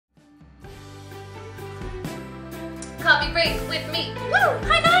Coffee Break with me. Woo!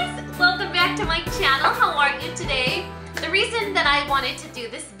 Hi guys! Welcome back to my channel. How are you today? The reason that I wanted to do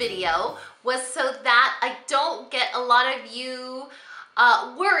this video was so that I don't get a lot of you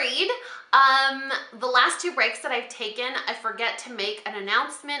worried. The last two breaks that I've taken, I forget to make an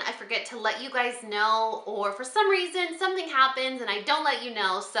announcement. I forget to let you guys know, or for some reason something happens and I don't let you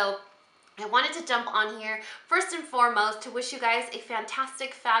know. So I wanted to jump on here first and foremost to wish you guys a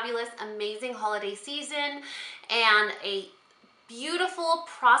fantastic, fabulous, amazing holiday season and a beautiful,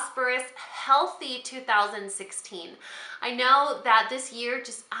 prosperous, healthy 2016. I know that this year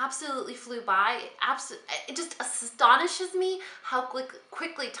just absolutely flew by. It just astonishes me how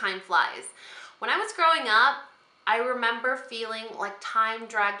quickly time flies. When I was growing up, I remember feeling like time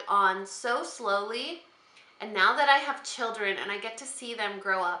dragged on so slowly. And now that I have children and I get to see them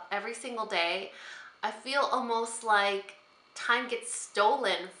grow up every single day, I feel almost like time gets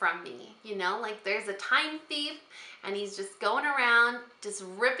stolen from me, you know? Like there's a time thief and he's just going around just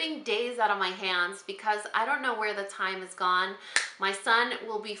ripping days out of my hands because I don't know where the time is gone. My son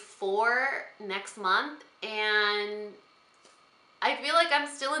will be 4 next month and I feel like I'm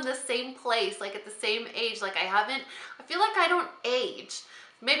still in the same place, like at the same age. Like I feel like I don't age.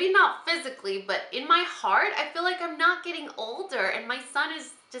 Maybe not physically, but in my heart, I feel like I'm not getting older and my son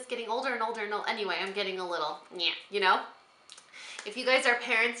is just getting older and older and older. Anyway, I'm getting a little, you know? If you guys are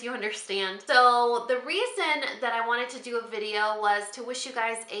parents, you understand. So the reason that I wanted to do a video was to wish you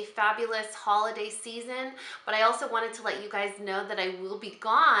guys a fabulous holiday season, but I also wanted to let you guys know that I will be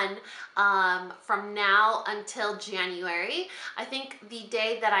gone from now until January. I think the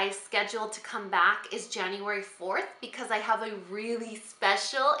day that I scheduled to come back is January 4th because I have a really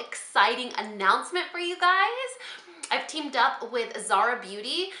special, exciting announcement for you guys. I've teamed up with Zara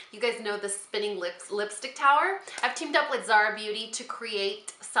Beauty. You guys know the spinning lipstick tower. I've teamed up with Zara Beauty to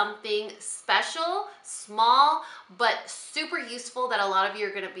create something special, small, but super useful that a lot of you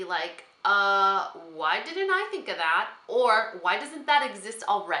are gonna be like, why didn't I think of that? Or why doesn't that exist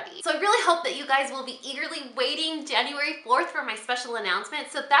already? So I really hope that you guys will be eagerly waiting January 4th for my special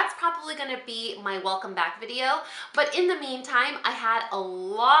announcement. So that's probably gonna be my welcome back video. But in the meantime, I had a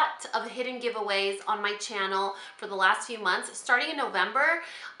lot of hidden giveaways on my channel for the last few months. Starting in November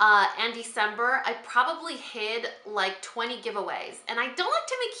and December, I probably hid like 20 giveaways. And I don't like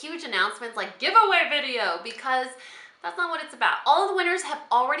to make huge announcements like giveaway video because that's not what it's about. All of the winners have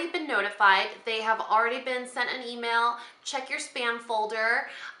already been notified. They have already been sent an email. Check your spam folder.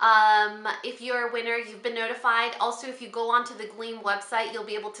 If you're a winner, you've been notified. Also, if you go onto the Gleam website, you'll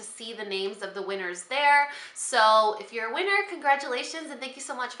be able to see the names of the winners there. So if you're a winner, congratulations, and thank you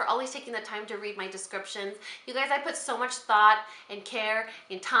so much for always taking the time to read my descriptions. You guys, I put so much thought and care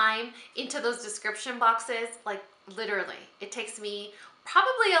and time into those description boxes. Like literally, it takes me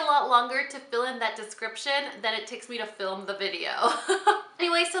probably a lot longer to fill in that description than it takes me to film the video.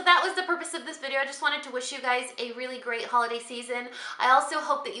 Anyway, so that was the purpose of this video. I just wanted to wish you guys a really great holiday season. I also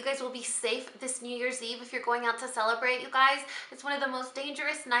hope that you guys will be safe this New Year's Eve if you're going out to celebrate, you guys. It's one of the most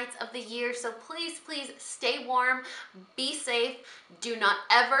dangerous nights of the year, so please, please stay warm, be safe. Do not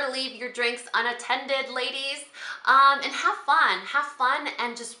ever leave your drinks unattended, ladies. And have fun,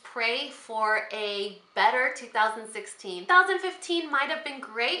 and just pray for a better 2016. 2015 might have been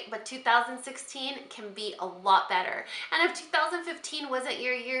great, but 2016 can be a lot better. And if 2015 wasn't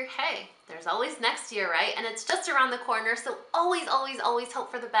your year, hey, there's always next year, right? And it's just around the corner, so always, always, always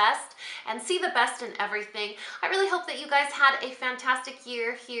hope for the best and see the best in everything. I really hope that you guys had a fantastic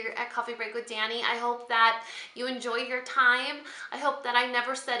year here at Coffee Break with Dani. I hope that you enjoyed your time. I hope that I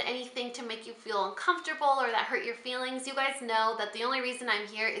never said anything to make you feel uncomfortable or that hurt your feelings. You guys know that the only reason I'm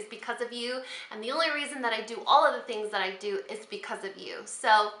here is because of you, and the only reason that I do all of the things that I do is because of you.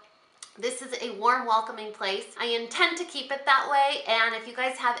 So this is a warm, welcoming place. I intend to keep it that way, and if you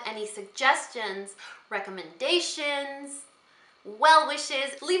guys have any suggestions, recommendations, well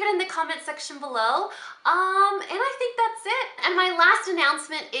wishes, leave it in the comment section below. And I think that's it. And my last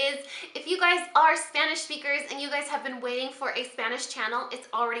announcement is, if you guys are Spanish speakers and you guys have been waiting for a Spanish channel, it's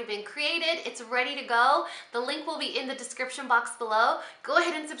already been created, it's ready to go. The link will be in the description box below. Go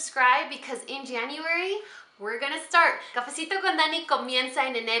ahead and subscribe because in January, we're gonna start. Cafecito con Dani comienza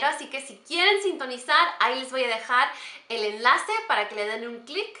en enero, así que si quieren sintonizar, ahí les voy a dejar el enlace para que le den un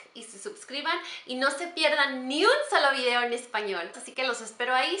clic y se suscriban y no se pierdan ni un solo video en español. Así que los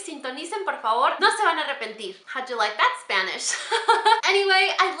espero ahí, sintonicen por favor, no se van a arrepentir. How'd you like that Spanish?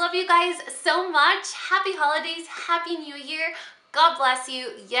 Anyway, I love you guys so much. Happy holidays, happy new year. God bless you.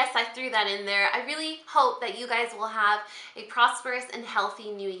 Yes, I threw that in there. I really hope that you guys will have a prosperous and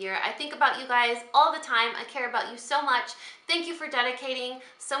healthy new year. I think about you guys all the time. I care about you so much. Thank you for dedicating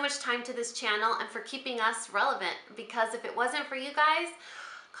so much time to this channel and for keeping us relevant, because if it wasn't for you guys,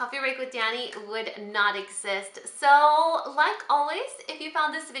 Coffee Break with Dani would not exist. So, like always, if you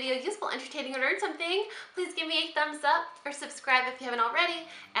found this video useful, entertaining, or learned something, please give me a thumbs up or subscribe if you haven't already.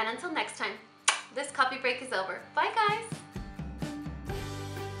 And until next time, this coffee break is over. Bye, guys.